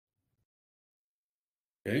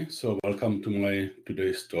Okay, so welcome to my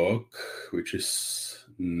today's talk, which is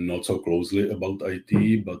not so closely about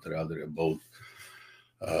IT, but rather about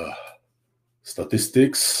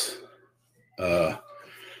statistics. The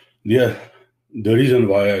reason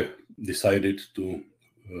why I decided to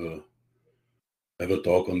have a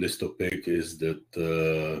talk on this topic is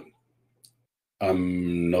that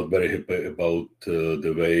I'm not very happy about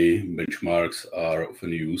the way benchmarks are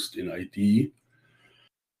often used in IT.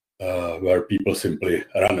 Where people simply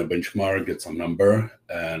run a benchmark, get some number,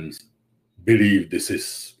 and believe this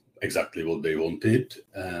is exactly what they wanted,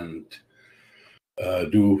 and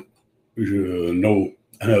do no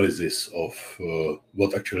analysis of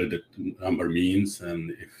what actually the number means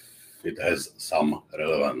and if it has some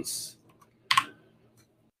relevance.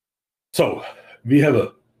 So we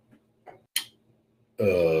have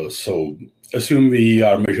so assume we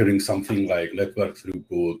are measuring something like network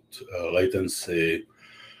throughput, latency,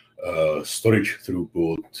 storage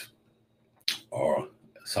throughput, or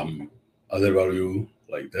some other value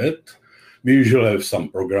like that. We usually have some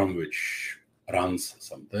program which runs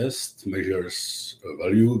some tests, measures a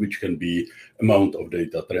value, which can be amount of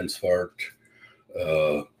data transferred,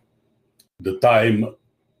 the time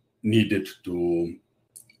needed to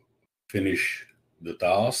finish the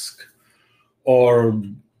task, or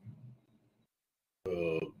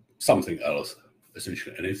something else,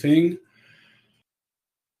 essentially anything.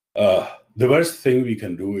 The worst thing we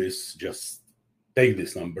can do is just take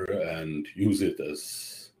this number and use it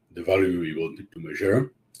as the value we wanted to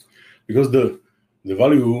measure, because the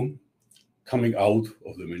value coming out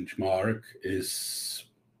of the benchmark is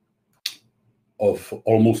of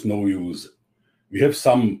almost no use. We have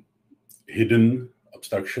some hidden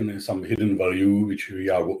abstraction and some hidden value which we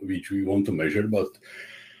want to measure, but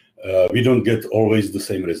we don't get always the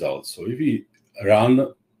same results. So if we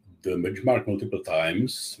run the benchmark multiple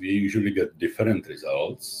times, we usually get different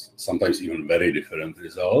results, sometimes even very different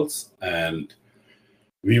results. And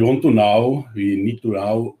we need to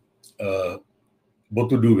know what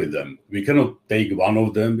to do with them. We cannot take one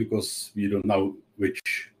of them because we don't know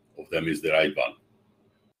which of them is the right one.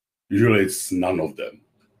 Usually it's none of them.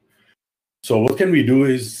 So what can we do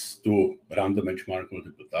is to run the benchmark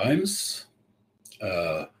multiple times,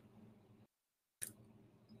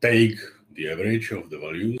 take the average of the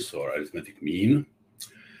values or arithmetic mean,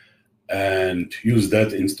 and use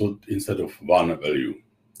that instead of one value.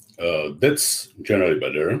 That's generally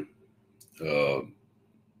better.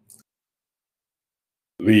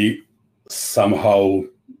 We somehow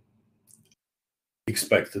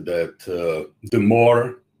expect that the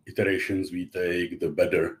more iterations we take, the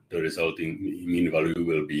better the resulting mean value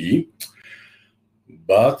will be.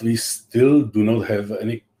 But we still do not have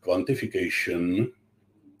any quantification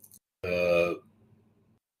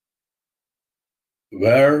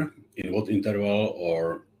where, in what interval,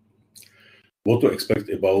 or what to expect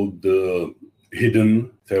about the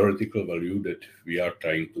hidden theoretical value that we are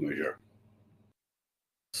trying to measure.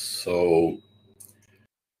 So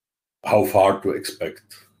how far to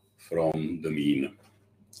expect from the mean?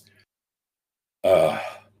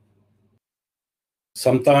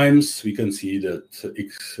 Sometimes we can see that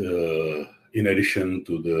in addition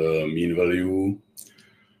to the mean value,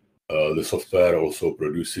 the software also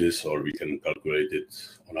produces, or we can calculate it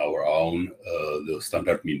on our own, the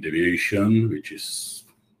standard mean deviation, which is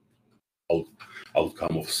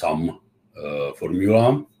outcome of some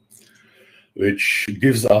formula, which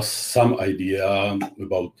gives us some idea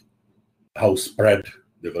about how spread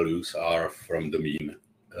the values are from the mean.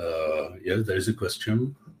 Yes, there is a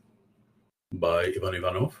question by Ivan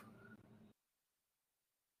Ivanov.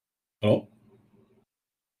 Hello?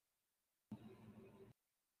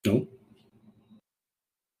 No?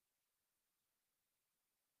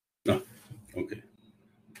 No. Okay.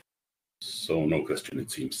 So no question, it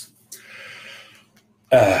seems.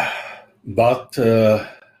 But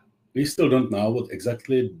we still don't know what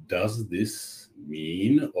exactly does this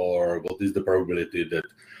mean, or what is the probability that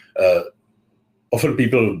often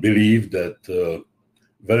people believe that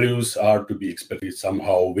values are to be expected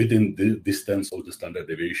somehow within the distance of the standard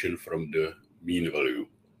deviation from the mean value.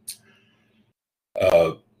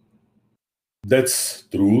 That's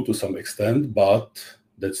true to some extent, but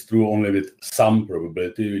that's true only with some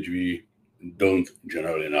probability, which we don't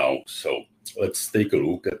generally know. So let's take a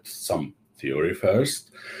look at some theory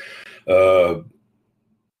first. I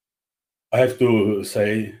have to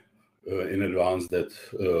say in advance that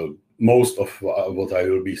most of what I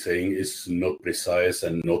will be saying is not precise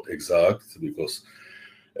and not exact, because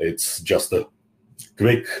it's just a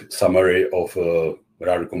quick summary of a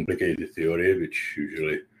rather complicated theory, which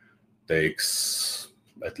usually takes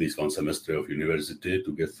at least one semester of university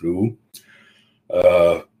to get through.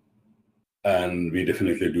 And we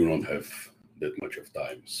definitely do not have that much of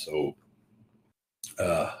time. So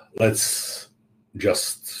let's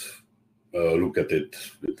just look at it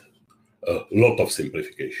with a lot of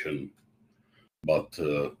simplification, but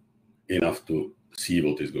enough to see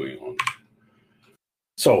what is going on.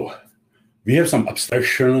 So we have some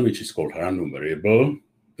abstraction, which is called random variable.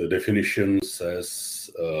 The definition says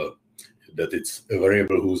that it's a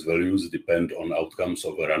variable whose values depend on outcomes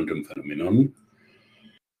of a random phenomenon,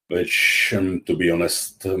 which, to be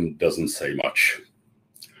honest, doesn't say much.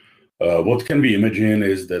 What can be imagined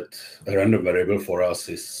is that a random variable for us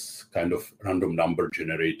is kind of random number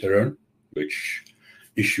generator, which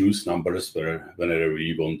issues numbers whenever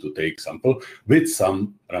we want to take sample with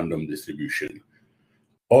some random distribution.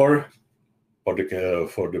 Or for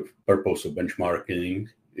the purpose of benchmarking,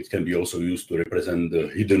 it can be also used to represent the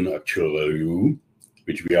hidden actual value,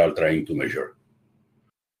 which we are trying to measure.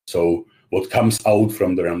 So what comes out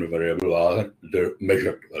from the random variable are the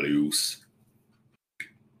measured values.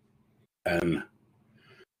 And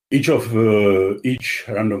each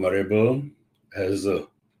random variable has a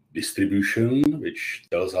distribution, which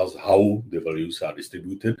tells us how the values are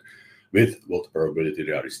distributed, with what probability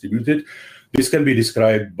they are distributed. This can be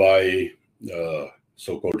described by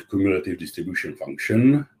so-called cumulative distribution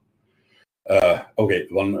function. Okay,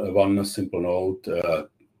 one simple note.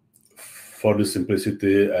 For the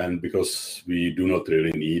simplicity, and because we do not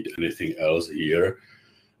really need anything else here,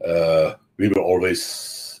 we will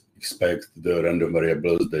always expect the random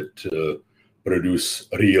variables that produce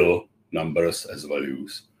real numbers as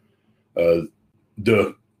values.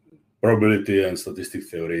 The probability and statistics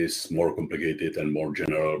theory is more complicated and more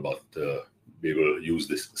general, but we will use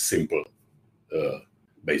this simple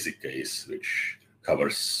basic case, which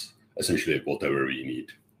covers essentially whatever we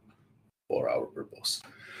need for our purpose.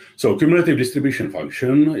 So cumulative distribution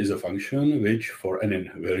function is a function which, for any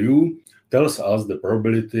value, tells us the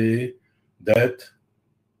probability that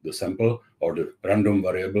the sample or the random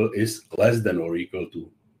variable is less than or equal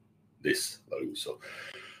to this value. So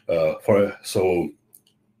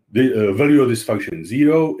the value of this function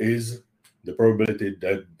 0 is the probability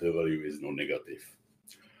that the value is non-negative.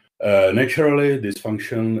 Naturally, this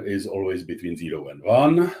function is always between 0 and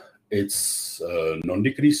 1. It's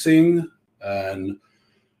non-decreasing, and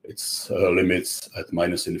its limits at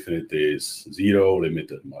 -infinity is 0,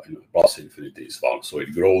 limit at +infinity is 1. So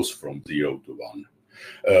it grows from 0 to 1.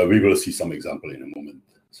 We will see some examples in a moment.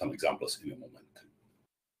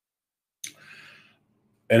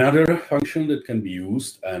 Another function that can be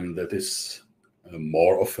used, and that is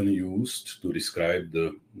more often used to describe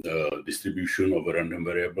the distribution of a random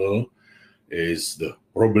variable, is the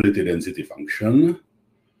probability density function,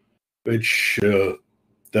 which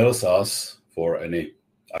tells us for any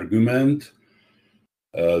argument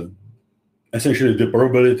essentially the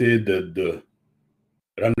probability that the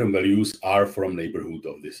random values are from neighborhood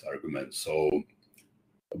of this argument. So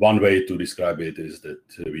one way to describe it is that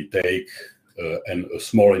we take a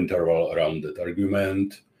small interval around that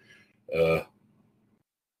argument,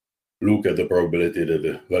 look at the probability that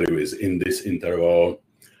the value is in this interval,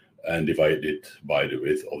 and divide it by the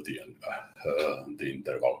width of the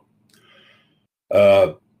interval.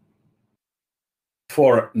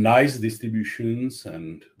 For nice distributions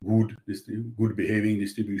and good behaving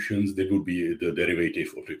distributions, there would be the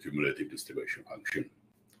derivative of the cumulative distribution function.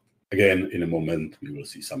 Again, in a moment, we will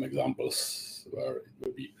see some examples where it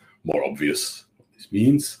will be more obvious what this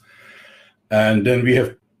means. And then we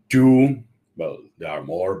have two, well, there are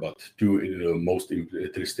more, but two most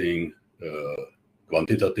interesting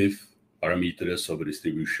quantitative parameters of a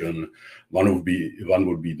distribution. One would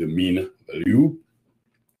be the mean value.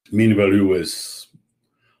 Mean value is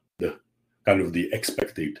the kind of the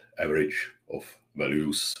expected average of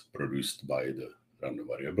values produced by the random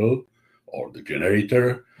variable or the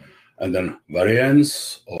generator. And then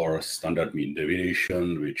variance or standard mean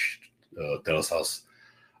deviation, which tells us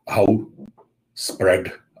how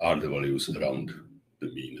spread are the values around the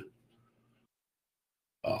mean.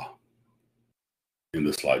 In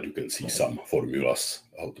the slide, you can see some formulas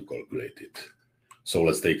how to calculate it. So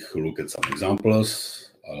let's take a look at some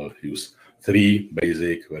examples. I'll use three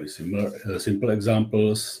basic, very simple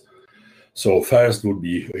examples. So first would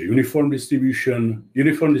be a uniform distribution.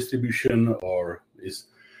 Uniform distribution is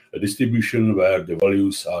a distribution where the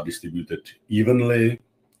values are distributed evenly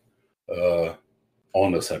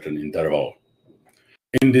on a certain interval.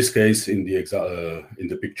 In this case, in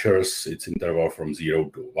the pictures, it's interval from 0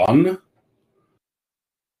 to 1,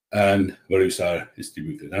 and values are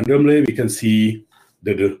distributed randomly. We can see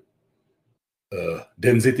that the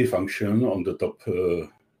density function on the top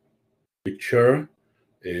picture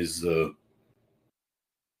is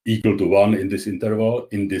equal to 1 in this interval.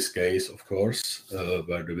 In this case, of course,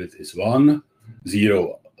 where the width is 1,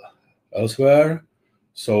 0 elsewhere.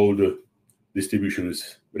 So the distribution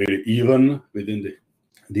is really even within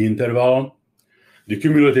the interval. The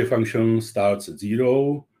cumulative function starts at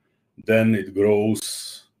 0, then it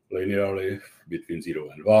grows linearly between 0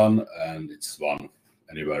 and 1, and it's 1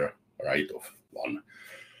 anywhere right of 1.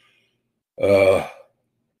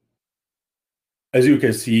 As you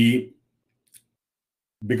can see,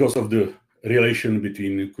 because of the relation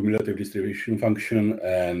between cumulative distribution function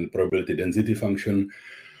and probability density function,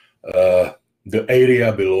 the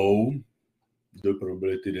area below the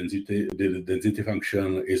probability density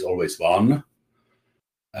function is always 1,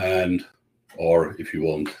 and or if you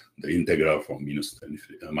want, the integral from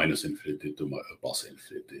minus infinity to plus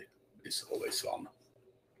infinity is always 1.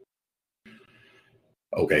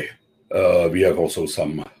 Okay, we have also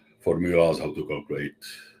some formulas how to calculate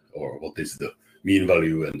or what is the mean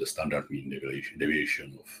value and the standard mean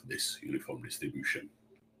deviation of this uniform distribution.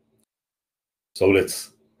 So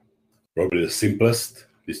that's probably the simplest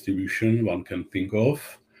distribution one can think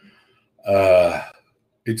of.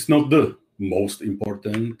 It's not the most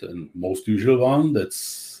important and most usual one.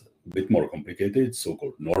 That's a bit more complicated,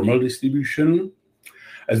 so-called normal distribution.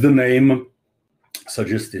 As the name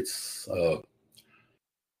suggests, it's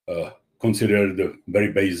considered the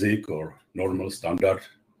very basic or normal standard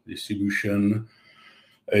distribution.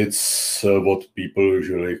 It's what people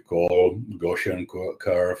usually call Gaussian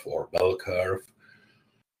curve or bell curve.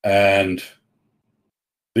 And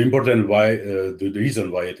the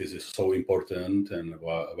reason why it is so important and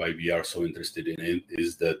why we are so interested in it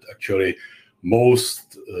is that actually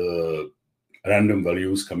most random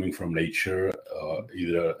values coming from nature,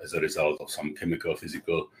 either as a result of some chemical,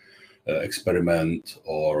 physical experiment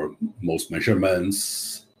or most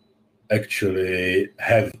measurements, actually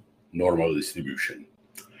have normal distribution.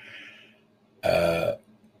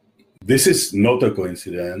 This is not a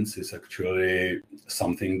coincidence. It's actually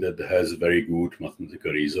something that has very good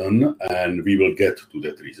mathematical reason, and we will get to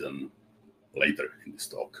that reason later in this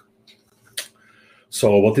talk.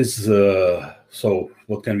 So what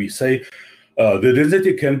can we say? The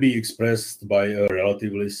density can be expressed by a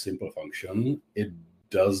relatively simple function. It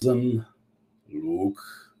doesn't look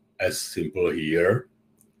as simple here,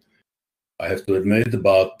 I have to admit,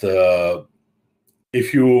 but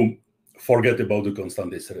if you forget about the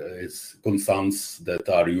it's constants that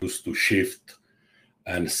are used to shift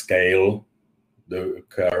and scale the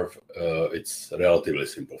curve, it's a relatively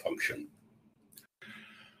simple function.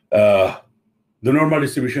 The normal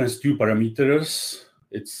distribution has two parameters.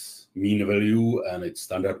 Its mean value and its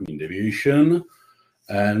standard mean deviation.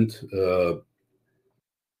 And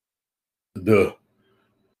the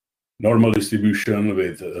normal distribution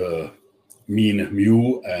with mean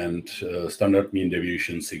mu and standard mean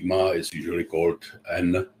deviation sigma is usually called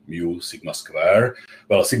n mu sigma square.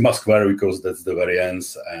 Well, sigma square because that's the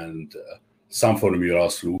variance, and some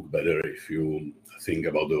formulas look better if you think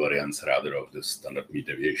about the variance rather of the standard mean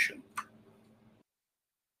deviation.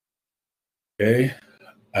 Okay,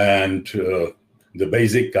 and the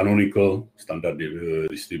basic canonical standard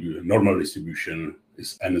normal distribution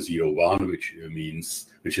is n01,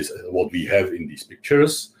 which is what we have in these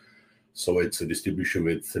pictures. So it's a distribution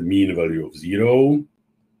with a mean value of 0.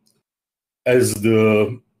 As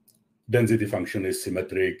the density function is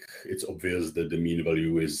symmetric, it's obvious that the mean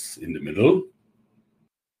value is in the middle.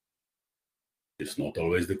 It's not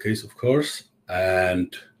always the case, of course.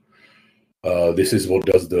 And this is what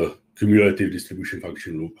does the cumulative distribution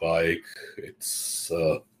function look like. It's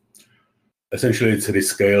essentially it's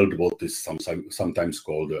rescaled, what is sometimes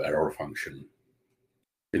called the error function.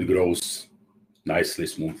 It grows nicely,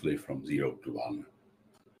 smoothly from 0 to 1.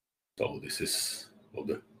 So this is what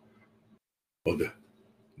the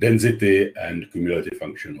density and cumulative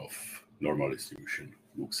function of normal distribution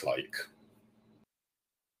looks like.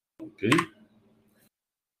 Okay.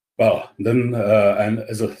 Well, then, and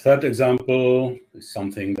as a third example, is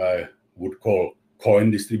something I would call coin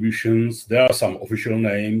distributions. There are some official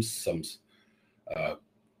names, some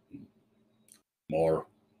more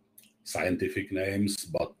scientific names,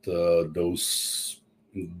 but those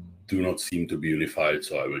do not seem to be unified,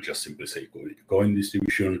 so I will just simply say coin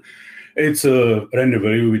distribution. It's a random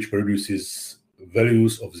value which produces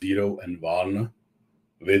values of 0 and 1,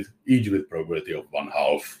 each with probability of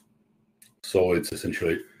 1/2. So it's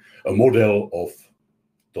essentially a model of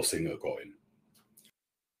tossing a coin.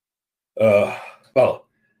 Well,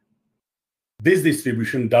 this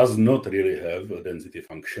distribution does not really have a density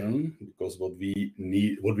function, because what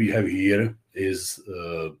we have here is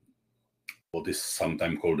what is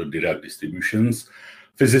sometimes called the Dirac distributions.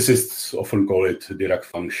 Physicists often call it Dirac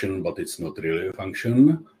function, but it's not really a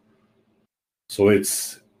function. So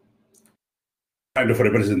it's kind of a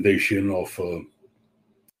representation of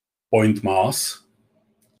point mass,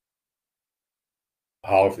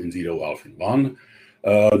 half in 0, half in 1.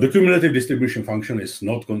 The cumulative distribution function is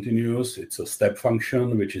not continuous. It's a step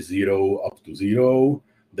function, which is 0 up to 0,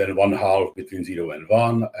 then 1/2 between 0 and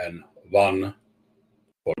 1, and 1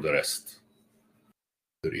 for the rest,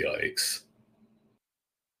 the real x.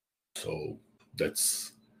 So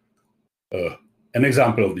that's an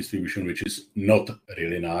example of distribution which is not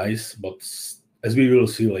really nice, but as we will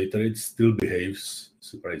see later, it still behaves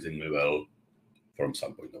surprisingly well from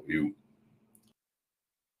some point of view.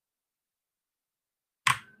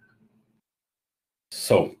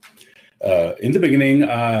 So, in the beginning,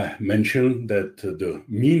 I mentioned that the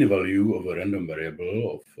mean value of a random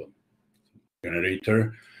variable of a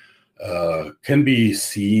generator can be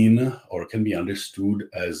seen or can be understood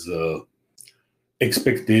as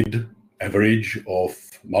expected average of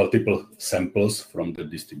multiple samples from the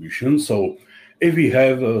distribution. So, if we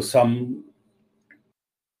have some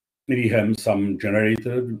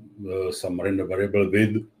generator, some random variable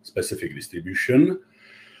with specific distribution,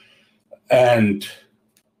 and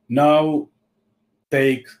now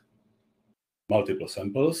take multiple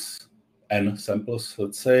samples, n samples,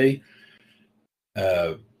 let's say,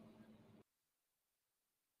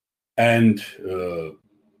 and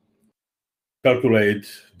calculate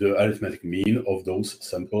the arithmetic mean of those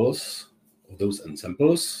samples, of those n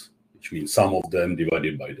samples, which means sum of them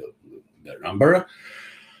divided by their number.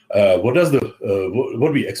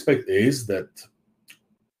 What we expect is that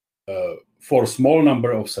for a small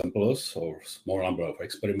number of samples or small number of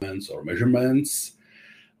experiments or measurements,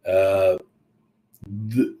 the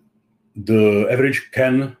average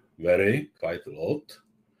can vary quite a lot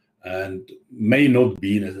and may not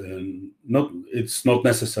be, it's not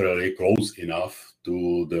necessarily close enough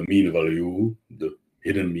to the mean value, the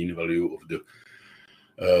hidden mean value of the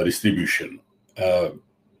distribution.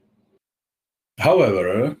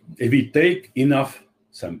 However, if we take enough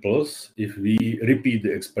samples, if we repeat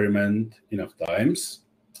the experiment enough times,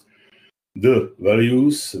 the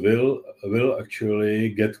values will actually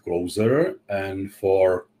get closer, and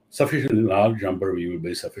for sufficiently large number, we will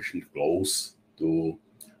be sufficiently close to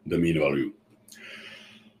the mean value.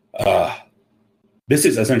 This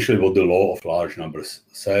is essentially what the law of large numbers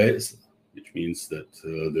says, which means that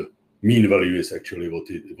the mean value is actually what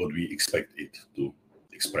we expect it to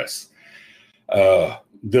express.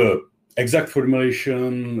 The exact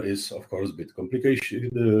formulation is, of course, a bit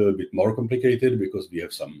more complicated because we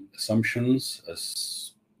have some assumptions,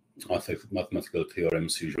 as mathematical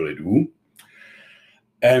theorems usually do,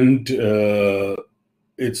 and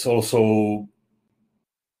it's also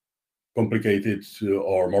complicated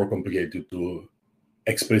or more complicated to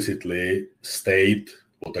explicitly state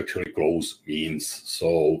what actually close means.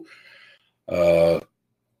 So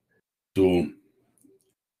to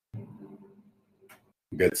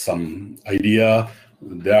get some idea,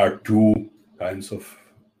 there are two kinds of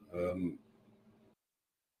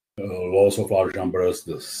laws of large numbers.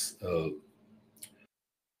 This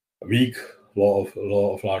weak law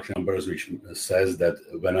of large numbers, which says that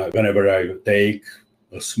whenever I take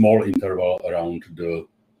a small interval around the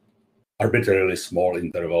arbitrarily small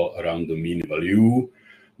interval around the mean value,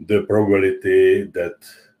 the probability that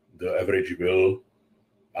the average will,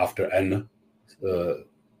 after n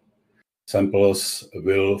samples,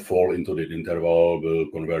 will fall into the interval,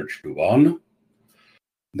 will converge to 1.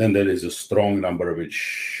 Then there is a strong number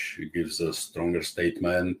which gives a stronger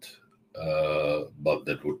statement, but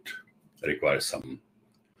that would require some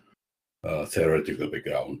theoretical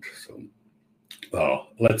background. So,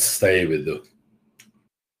 let's stay with the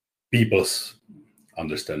people's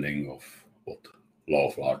understanding of what law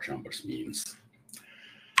of large numbers means.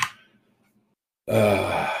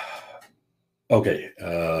 Okay,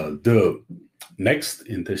 the next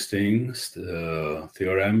interesting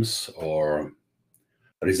theorems or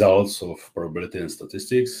results of probability and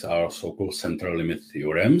statistics are so-called central limit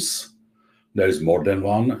theorems. There is more than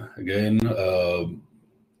one, again.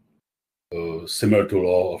 Similar to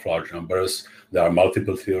law of large numbers, there are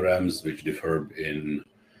multiple theorems which differ in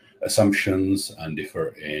assumptions and differ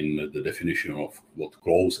in the definition of what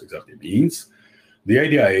close exactly means. The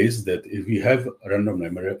idea is that if we have random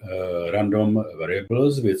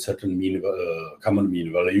variables with certain common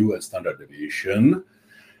mean value and standard deviation,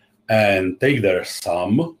 and take their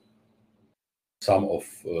sum of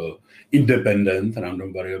independent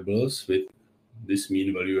random variables with this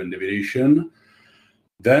mean value and deviation,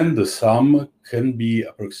 then the sum can be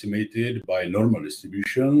approximated by normal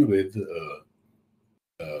distribution with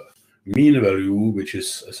mean value, which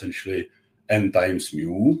is essentially n times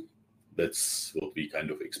mu. That's what we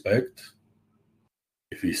kind of expect.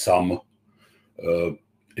 If we sum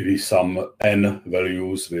n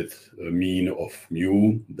values with a mean of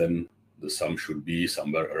mu, then the sum should be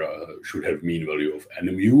somewhere should have mean value of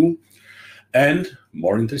n mu. And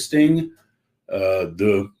more interesting,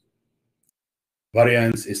 the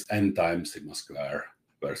variance is n times sigma square,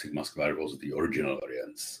 where sigma square was the original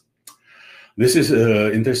variance. This is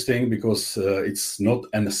interesting because it's not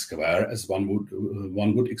n square as one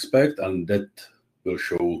would expect, and that will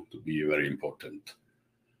show to be very important.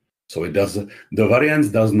 So the variance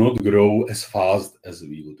does not grow as fast as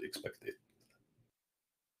we would expect it.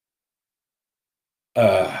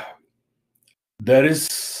 There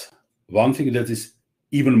is one thing that is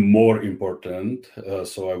even more important,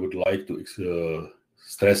 so I would like to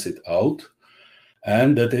stress it out,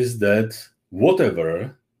 and that is that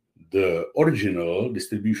whatever the original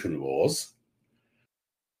distribution was,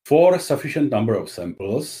 for a sufficient number of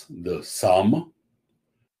samples, the sum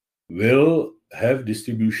will have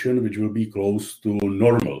distribution which will be close to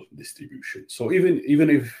normal distribution. So even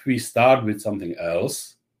if we start with something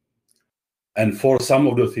else, and for some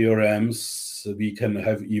of the theorems, we can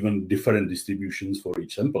have even different distributions for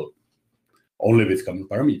each sample, only with common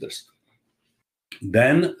parameters,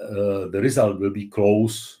 then the result will be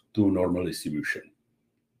close to normal distribution.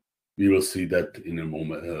 We will see that in a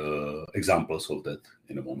moment, examples of that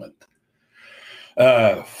in a moment.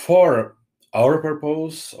 For our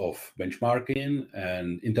purpose of benchmarking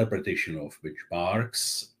and interpretation of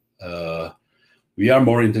benchmarks, we are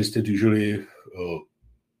more interested usually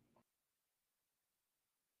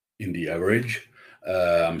in the average.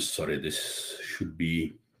 I'm sorry, this should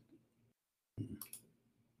be.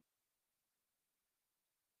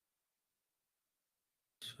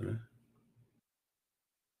 Sorry.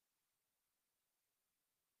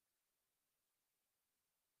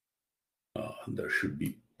 There should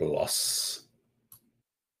be plus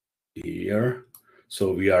here.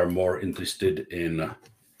 So we are more interested in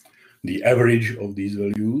the average of these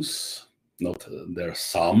values, not their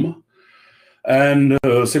sum. And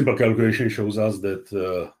simple calculation shows us that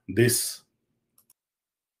the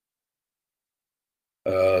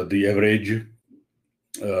average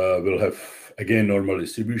will have, again, normal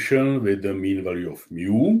distribution with the mean value of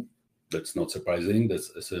mu. That's not surprising.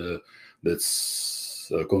 That's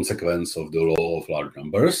a consequence of the law of large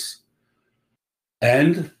numbers.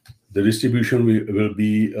 And the distribution will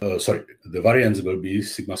be, the variance will be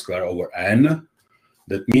sigma square over n.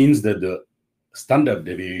 That means that the standard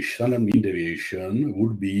mean deviation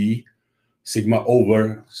would be sigma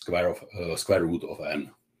over square root of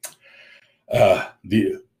n.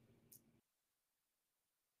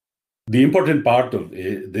 The important part of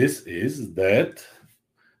this is that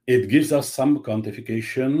it gives us some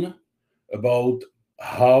quantification about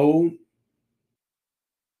how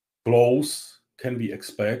close can we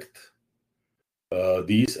expect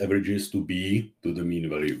these averages to be to the mean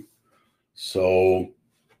value. So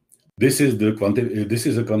this is a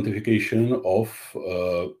quantification of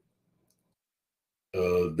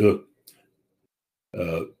the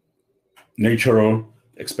natural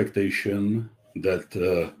expectation that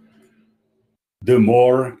the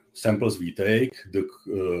more samples we take, the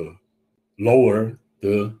lower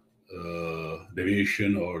the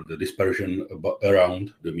deviation or the dispersion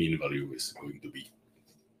around the mean value is going to be.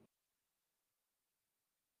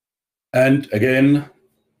 And again,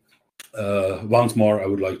 once more, I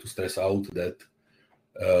would like to stress out that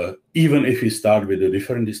even if we start with a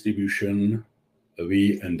different distribution,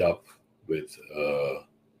 we end up with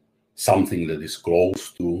something that is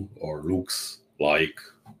close to or looks like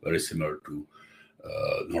very similar to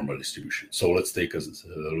normal distribution. So let's take a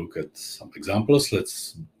look at some examples.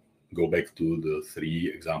 Let's go back to the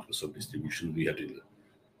 3 examples of distribution we had in the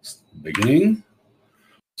beginning.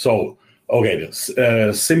 So, okay,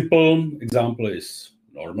 the simple example is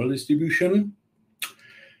normal distribution.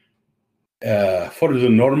 For the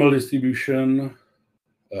normal distribution,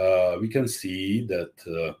 we can see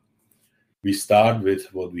that we start with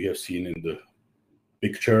what we have seen in the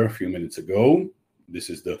picture a few minutes ago. This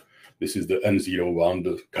is the N01,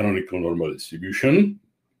 the canonical normal distribution.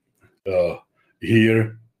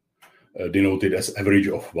 Here, denoted as average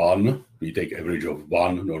of 1. We take average of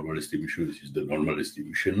 1 normal distribution. This is the normal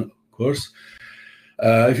distribution, of course.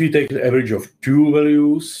 If we take the average of 2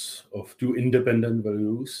 values, of 2 independent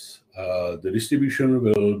values, the distribution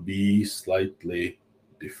will be slightly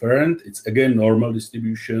different. It's again normal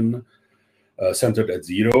distribution centered at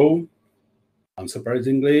 0,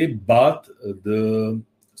 unsurprisingly, but the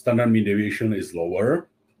standard mean deviation is lower.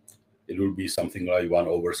 It will be something like 1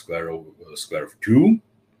 over square of 2.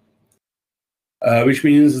 which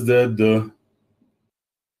means that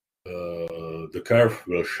the curve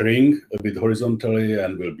will shrink a bit horizontally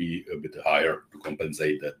and will be a bit higher to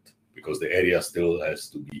compensate that, because the area still has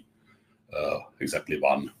to be exactly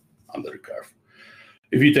 1 under the curve.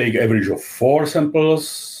 If we take average of 4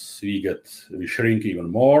 samples, we shrink even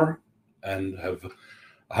more and have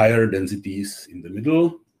higher densities in the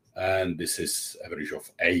middle, and this is average of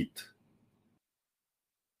 8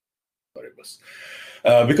 variables.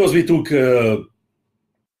 Because we took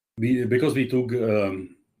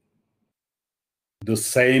the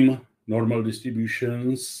same normal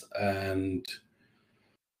distributions and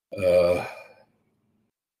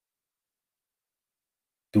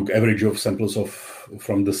took average of samples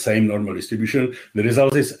from the same normal distribution, the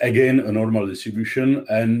result is again a normal distribution,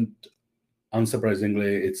 and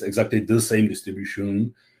unsurprisingly, it's exactly the same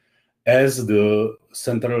distribution as the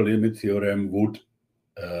central limit theorem would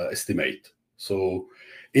estimate. So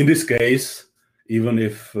in this case, even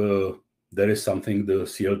if there is something, the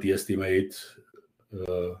CLT estimate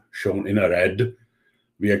shown in a red,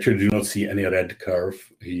 we actually do not see any red curve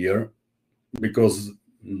here, because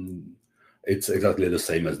it's exactly the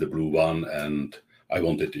same as the blue one, and I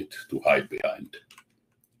wanted it to hide behind.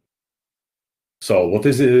 So what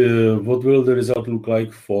will the result look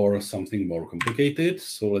like for something more complicated?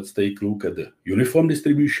 So let's take a look at the uniform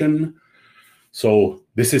distribution. So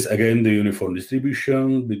this is again the uniform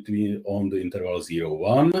distribution on the interval 0,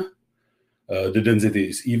 1. The density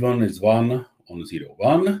is even, it's 1 on 0,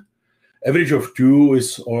 1. Average of 2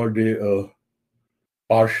 is already a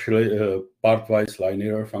partwise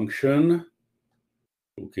linear function,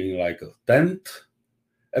 looking like a tenth.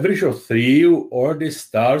 Average of 3 already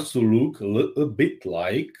starts to look a little bit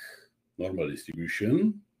like normal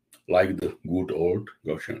distribution, like the good old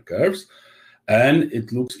Gaussian curves, and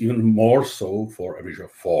it looks even more so for average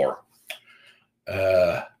of 4.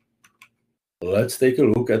 Let's take a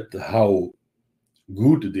look at how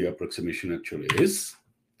good the approximation actually is.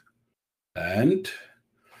 And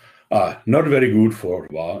not very good for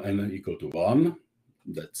n equal to 1.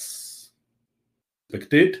 That's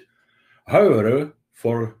expected. However,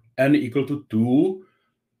 for n equal to 2,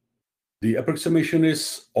 the approximation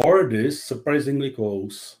is already surprisingly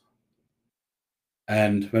close.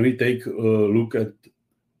 And when we take a look at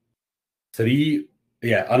 3,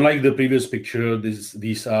 unlike the previous picture,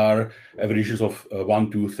 these are averages of 1,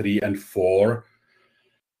 2, 3, and 4.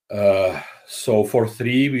 So for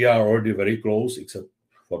 3, we are already very close, except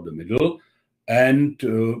for the middle. And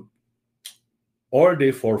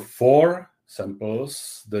already for 4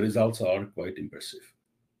 samples, the results are quite impressive.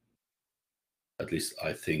 At least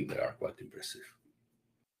I think they are quite impressive.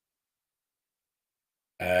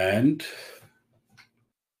 And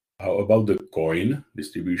how about the coin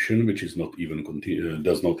distribution, which is not even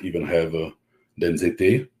does not even have a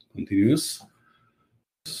density continuous?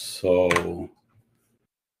 So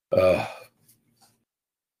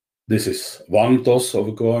this is 1 toss of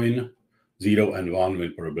a coin, 0 and 1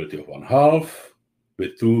 with probability of 1/2.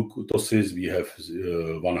 With 2 tosses, we have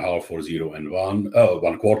 1/2 for 0 and 1,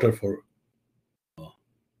 1/4 for.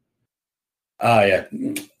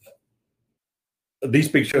 These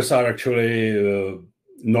pictures are actually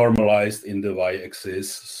normalized in the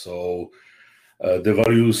y-axis, so the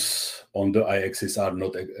values on the y-axis are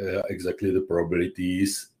not exactly the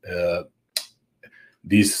probabilities.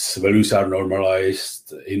 These values are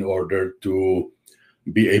normalized in order to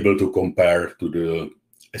be able to compare to the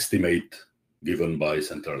estimate given by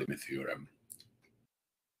central limit theorem.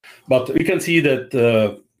 But we can see that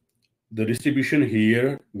the distribution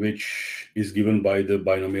here, which is given by the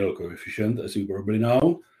binomial coefficient, as you probably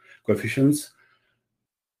know, coefficients,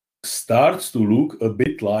 starts to look a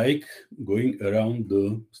bit like going around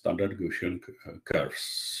the standard Gaussian curves.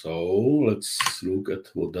 So let's look at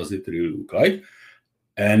what does it really look like.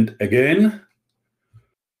 And again,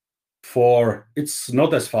 it's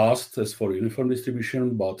not as fast as for uniform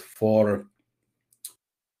distribution, but for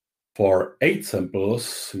 8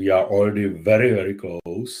 samples, we are already very, very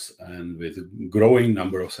close. And with a growing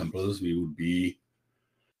number of samples, we would be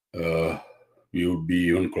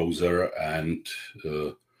even closer, and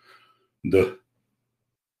the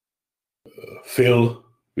fill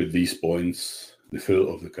with these points, the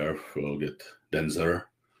fill of the curve will get denser.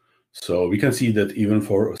 So we can see that even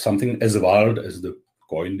for something as wild as the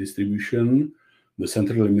coin distribution, the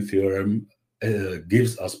central limit theorem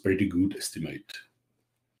gives us pretty good estimate,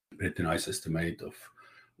 pretty nice estimate of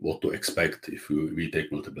what to expect if we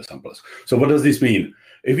take multiple samples. So what does this mean?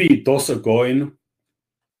 If we toss a coin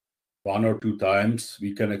 1 or 2 times,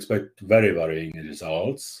 we can expect very varying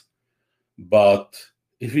results. But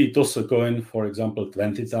if we toss a coin, for example,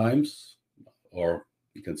 20 times or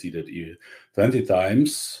you can see that 20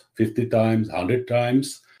 times, 50 times, 100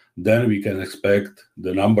 times, then we can expect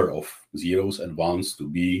the number of zeros and ones to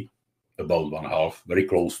be about 1/2, very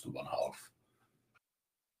close to 1/2.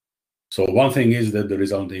 So one thing is that the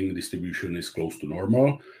resulting distribution is close to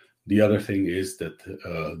normal. The other thing is that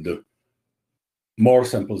the more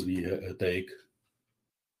samples we take,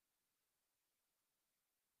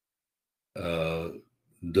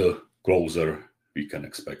 the closer we can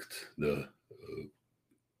expect the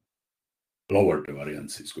lower the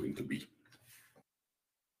variance is going to be,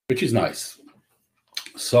 which is nice.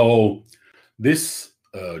 So this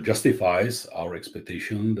justifies our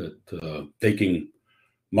expectation that taking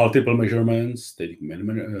multiple measurements, taking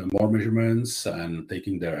more measurements, and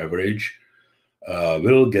taking their average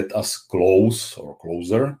will get us close or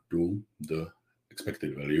closer to the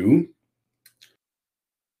expected value.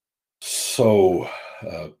 So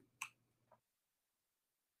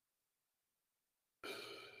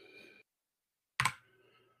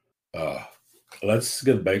let's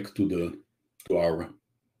get back to our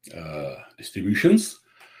distributions,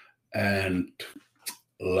 and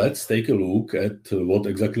let's take a look at what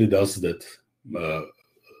exactly does that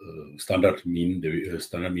standard mean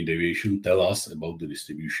deviation tell us about the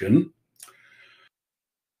distribution.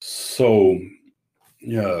 So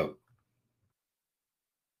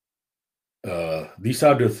these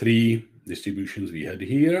are the three distributions we had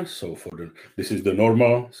here. So this is the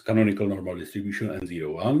canonical normal distribution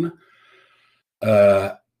N01,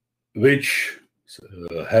 which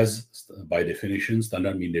has, by definition,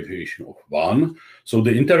 standard mean deviation of 1. So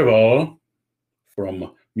the interval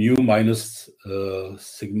from mu minus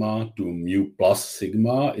sigma to mu plus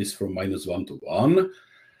sigma is from -1 to 1.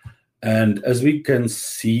 And as we can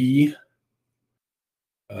see,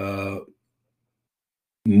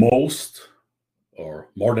 most or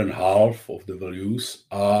more than half of the values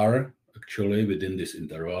are actually within this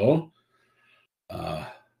interval.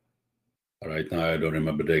 Right now, I don't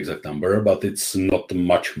remember the exact number, but it's not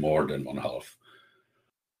much more than 1/2.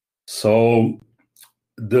 So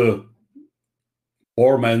the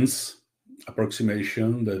Borman's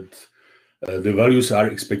approximation that the values are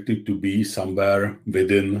expected to be somewhere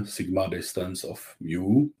within sigma distance of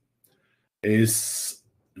mu is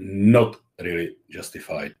not really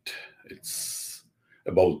justified. It's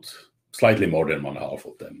about slightly more than 1/2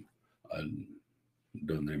 of them. I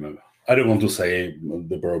don't remember. I don't want to say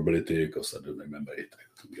the probability because I don't remember it,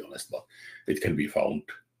 to be honest, but it can be found.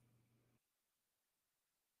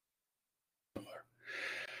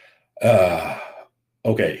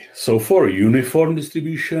 Okay, so for uniform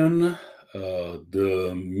distribution,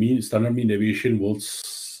 the standard mean deviation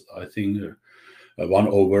was, I think, 1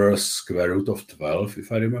 over square root of 12,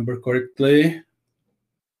 if I remember correctly.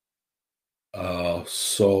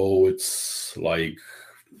 So it's like,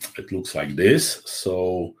 it looks like this.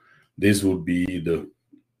 So this would be the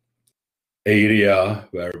area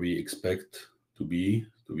where we expect to be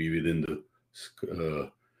within the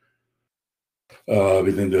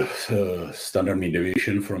standard mean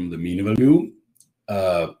deviation from the mean value.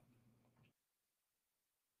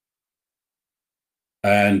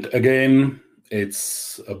 And again,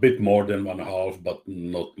 it's a bit more than 1/2, but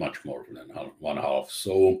not much more than 1/2.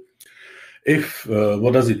 So if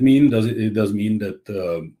what does it mean? It does mean that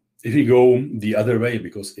if we go the other way,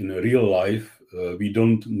 because in real life, we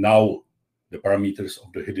don't know the parameters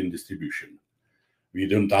of the hidden distribution. We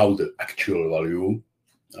don't know the actual value.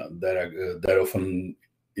 There often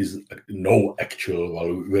is no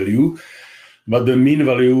actual value, but the mean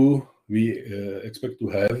value we expect to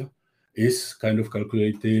have is kind of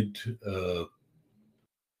calculated.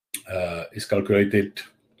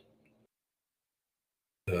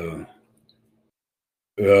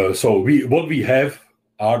 So what we have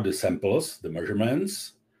are the samples, the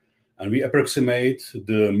measurements, and we approximate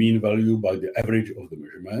the mean value by the average of the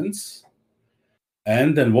measurements,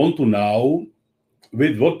 and then want to know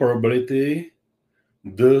with what probability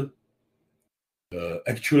the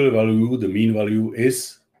actual value, the mean value,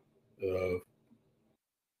 is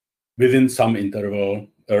within some interval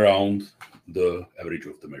around the average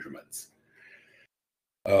of the measurements.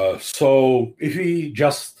 So if we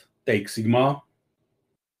just take sigma,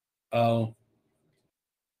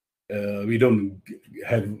 we don't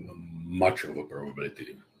have much of a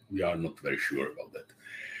probability. We are not very sure about that.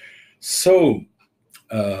 So,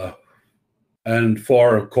 and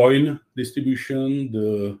for coin distribution,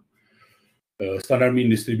 the standard mean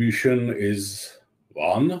distribution is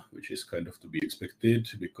 1, which is kind of to be expected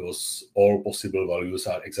because all possible values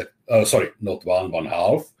are exact. Sorry, not 1,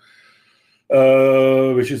 1/2,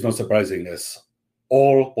 which is not surprising as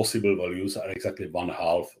all possible values are exactly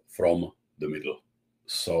 1/2 from the middle.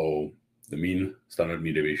 So the mean standard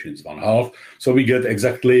mean deviation is 1/2. So we get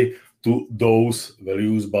exactly to those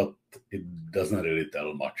values, but it doesn't really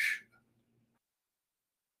tell much.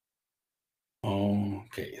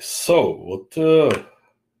 Okay, so what?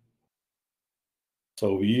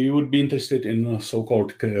 So we would be interested in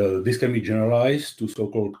so-called, this can be generalized to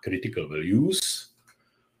so-called critical values.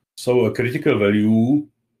 So a critical value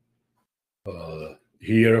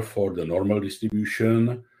here for the normal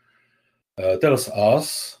distribution tells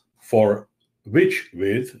us for which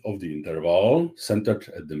width of the interval centered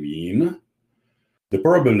at the mean, the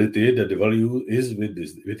probability that the value is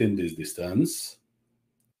within this distance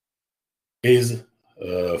is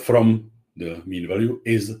from the mean value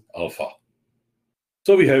is alpha.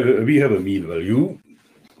 So we have a mean value.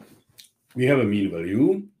 We have a mean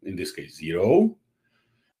value, in this case 0,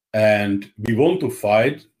 and we want to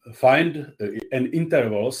find an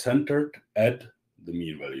interval centered at the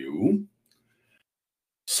mean value,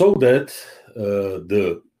 so that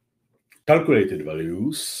the calculated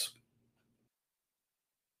values,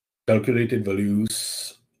 so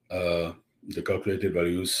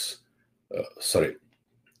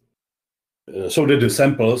that the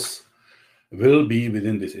samples will be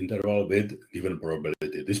within this interval with given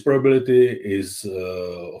probability. This probability is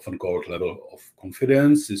often called level of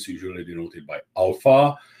confidence. It's usually denoted by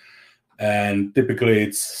alpha, and typically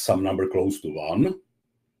it's some number close to 1.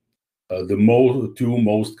 The two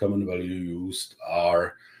most common values used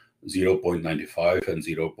are 0.95 and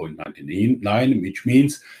 0.99, which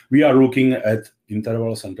means we are looking at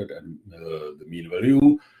interval centered at the mean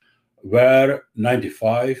value, where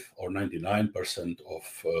 95 or 99% of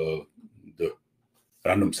the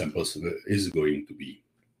random samples is going to be.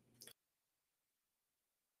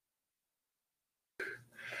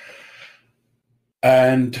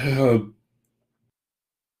 And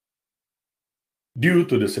due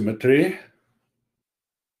to the symmetry,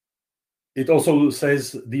 it also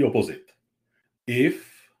says the opposite.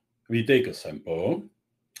 If we take a sample,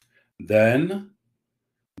 then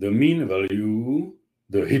the mean value,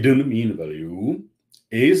 the hidden mean value,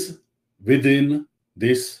 is within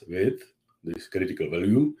this width, this critical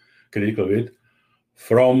width,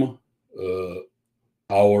 from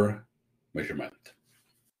our measurement.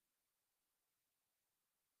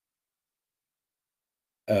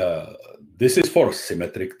 This is for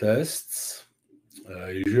symmetric tests.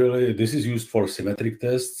 Usually this is used for symmetric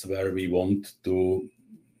tests where we want to,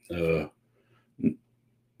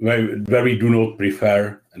 where we do not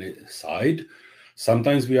prefer any side.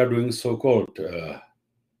 Sometimes we are doing so-called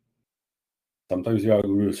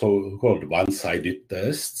one-sided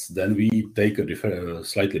tests. Then we take a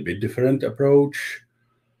slightly bit different approach,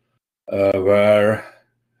 where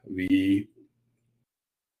we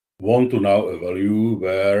want to know a value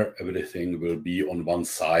where everything will be on one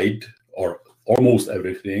side, or almost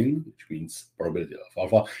everything, which means probability of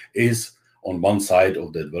alpha, is on one side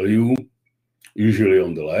of that value, usually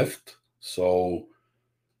on the left. So,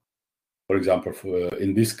 for example,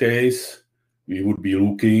 in this case, we would be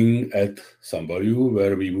looking at some value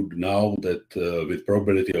where we would know that with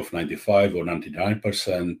probability of 95 or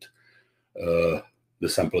 99%, the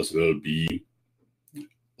samples will be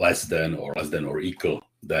less than or equal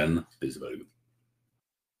than this value.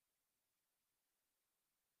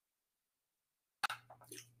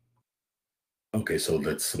 Okay, so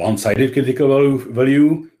that's one-sided critical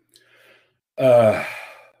value.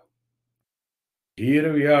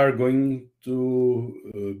 Here we are going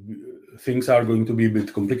to, things are going to be a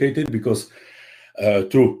bit complicated, because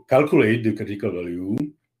to calculate the critical value,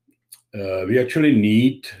 we actually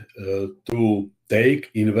need to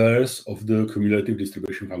take inverse of the cumulative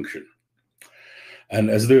distribution function. And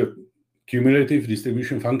as the cumulative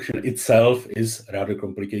distribution function itself is rather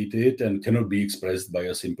complicated and cannot be expressed by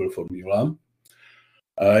a simple formula,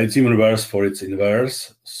 it's even worse for its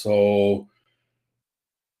inverse. So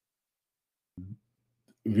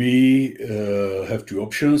we have two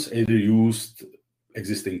options: either use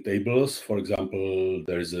existing tables. For example,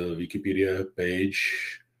 there is a Wikipedia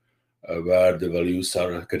page where the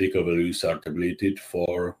critical values are tabulated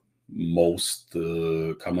for most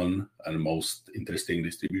common and most interesting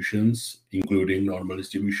distributions, including normal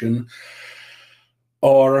distribution,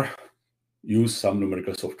 or use some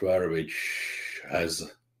numerical software which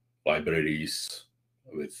has libraries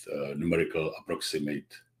with numerical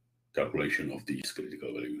approximate calculation of these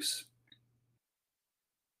critical values.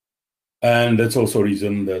 And that's also a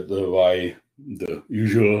reason that why the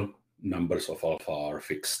usual numbers of alpha are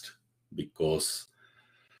fixed, because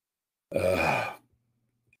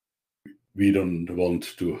we don't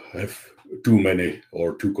want to have too many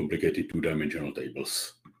or too complicated two-dimensional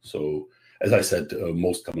tables. So, as I said,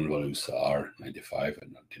 most common values are 95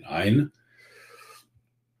 and 99.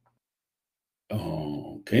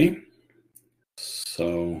 Okay.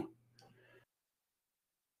 So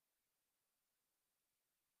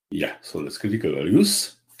yeah, so that's critical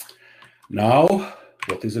values. Now,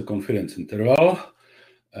 what is a confidence interval?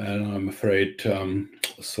 And I'm afraid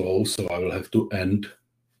so I will have to end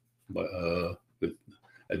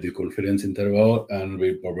at the confidence interval, and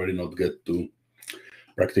we'll probably not get to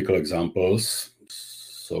practical examples.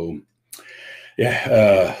 So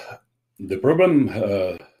yeah, the problem,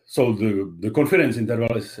 so the confidence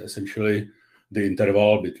interval is essentially the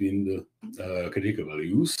interval between the critical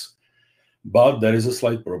values, but there is a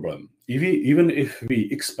slight problem. Even if we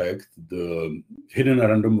expect the hidden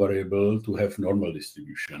random variable to have normal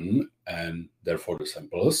distribution and therefore the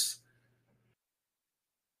samples,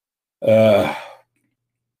 if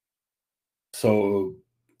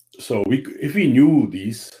we knew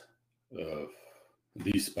these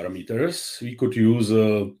parameters, we could use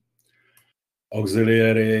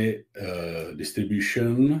auxiliary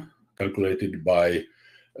distribution calculated by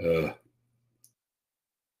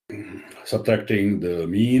subtracting the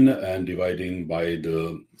mean and dividing by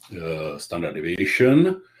the standard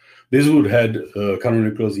deviation. This would have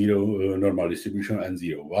canonical zero normal distribution and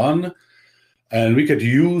 0, 1. And we could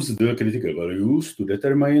use the critical values to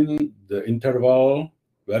determine the interval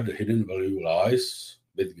where the hidden value lies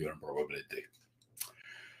with given probability.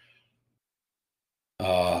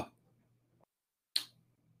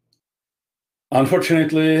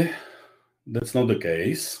 Unfortunately, that's not the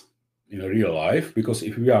case in real life, because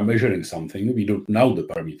if we are measuring something, we don't know the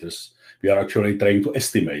parameters. We are actually trying to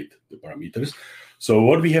estimate the parameters. So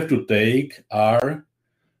what we have to take are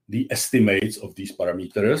the estimates of these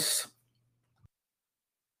parameters.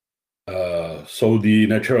 So the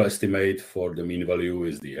natural estimate for the mean value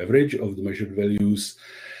is the average of the measured values,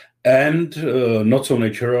 and not so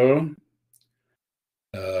natural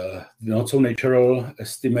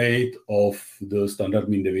estimate of the standard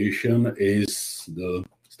mean deviation is the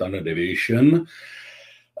standard deviation.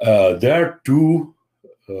 There are two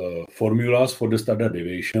formulas for the standard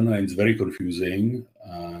deviation, and it's very confusing,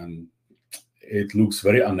 and it looks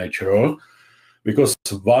very unnatural, because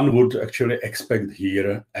one would actually expect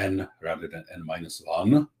here n rather than n minus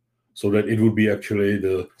 1, so that it would be actually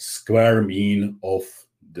the square mean of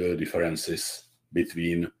the differences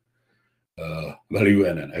between value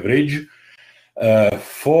and an average.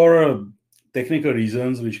 For technical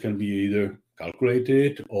reasons, which can be either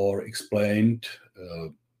calculated or explained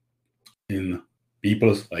in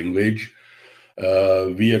people's language,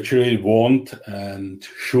 we actually want and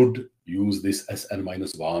should use this as n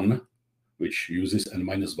minus 1, which uses n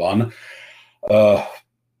minus 1.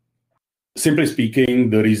 Simply speaking,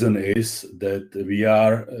 the reason is that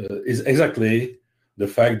is exactly the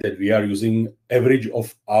fact that we are using average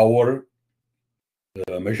of our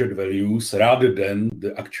measured values rather than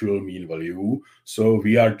the actual mean value. So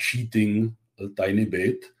we are cheating a tiny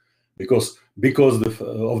bit because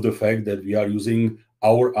of the fact that we are using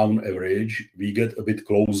our own average. We get a bit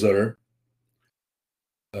closer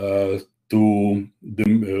to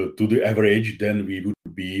the average than we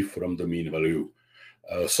would be from the mean value.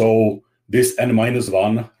 So this n minus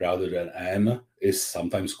 1 rather than n is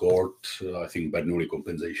sometimes called, I think, Bernoulli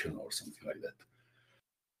compensation or something like that.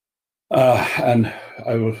 And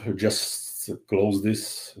I will just close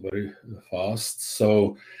this very fast.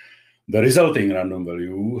 So the resulting random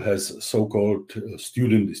value has so-called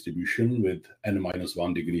student distribution with n minus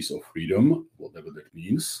 1 degrees of freedom, whatever that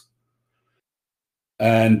means.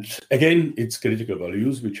 And again, it's critical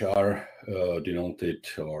values, which are denoted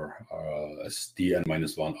as Tn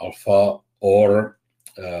minus 1 alpha, or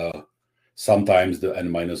sometimes the n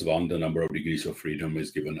minus 1, the number of degrees of freedom,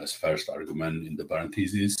 is given as first argument in the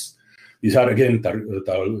parentheses. These are again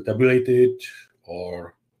tabulated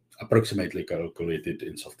or approximately calculated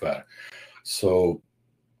in software. So,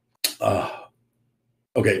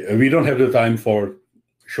 okay, we don't have the time for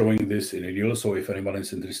showing this in real. So if anyone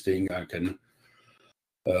is interested, I can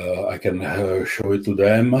show it to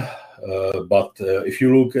them. But if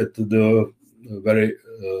you look at the very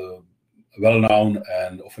well-known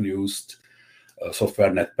and often used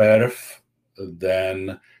software NetPerf,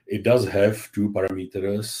 then it does have two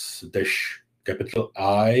parameters, dash capital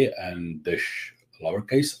I and dash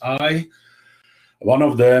lowercase I. One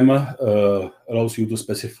of them allows you to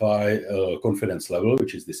specify a confidence level,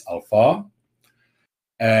 which is this alpha.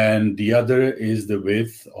 And the other is the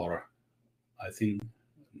width, or I think,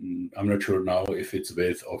 I'm not sure now if it's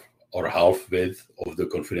width or half width of the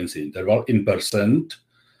confidence interval in percent.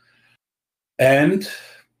 And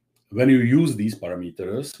when you use these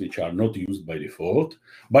parameters, which are not used by default,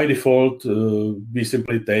 we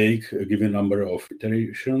simply take a given number of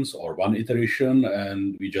iterations or one iteration,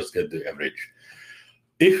 and we just get the average.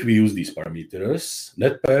 If we use these parameters,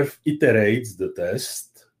 NetPerf iterates the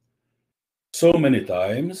test so many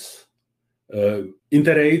times,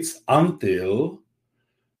 iterates until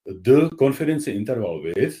the confidence interval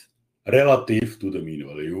width relative to the mean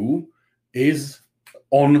value is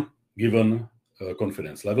on given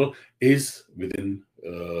confidence level is within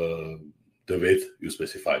the width you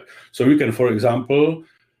specified. So we can, for example,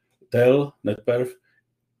 tell NetPerf,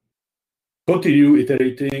 continue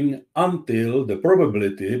iterating until the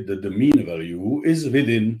probability that the mean value is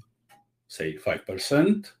within, say,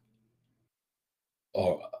 5%,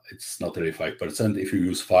 or it's not really 5%. If you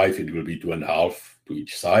use 5, it will be 2.5 to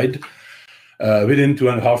each side. Within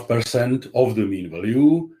 2.5% of the mean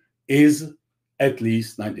value is at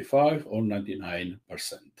least 95 or 99%.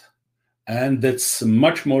 And that's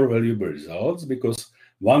much more valuable results, because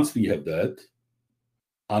once we have that,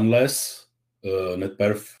 unless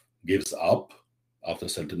NetPerf gives up after a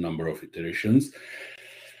certain number of iterations,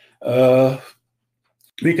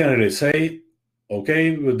 we can really say,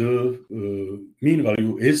 okay, the mean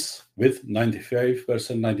value is with 95%,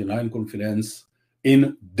 99% confidence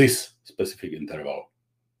in this specific interval.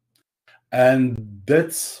 And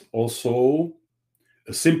that's also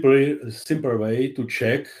a simpler way to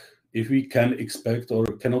check if we can expect or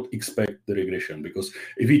cannot expect the regression. Because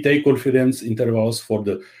if we take confidence intervals for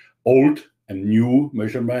the old and new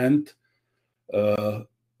measurement,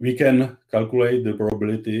 we can calculate the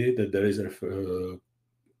probability that there is a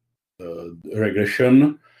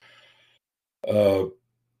regression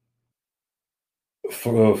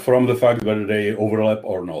from the fact whether they overlap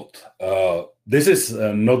or not. This is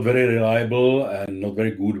not very reliable and not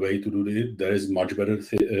very good way to do it. There is much better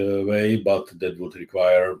way, but that would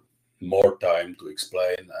require more time to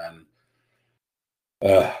explain. And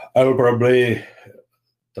I will probably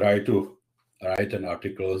try to write an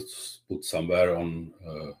article, put somewhere on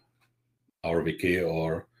our wiki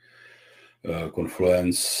or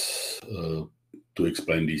Confluence to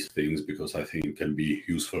explain these things, because I think it can be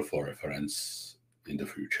useful for reference in the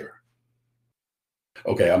future.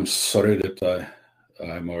 Okay, I'm sorry that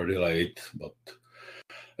I'm already late, but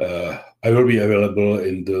I will be available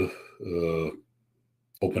in the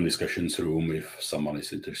open discussions room if someone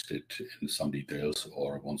is interested in some details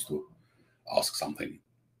or wants to ask something.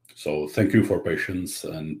 So thank you for patience,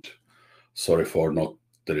 and sorry for not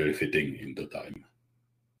really fitting in the time.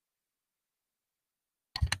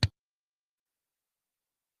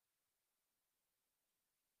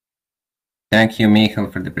 Thank you,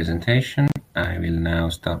 Michal, for the presentation. I will now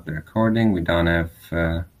stop the recording. We don't have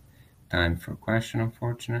time for question,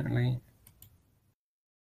 unfortunately.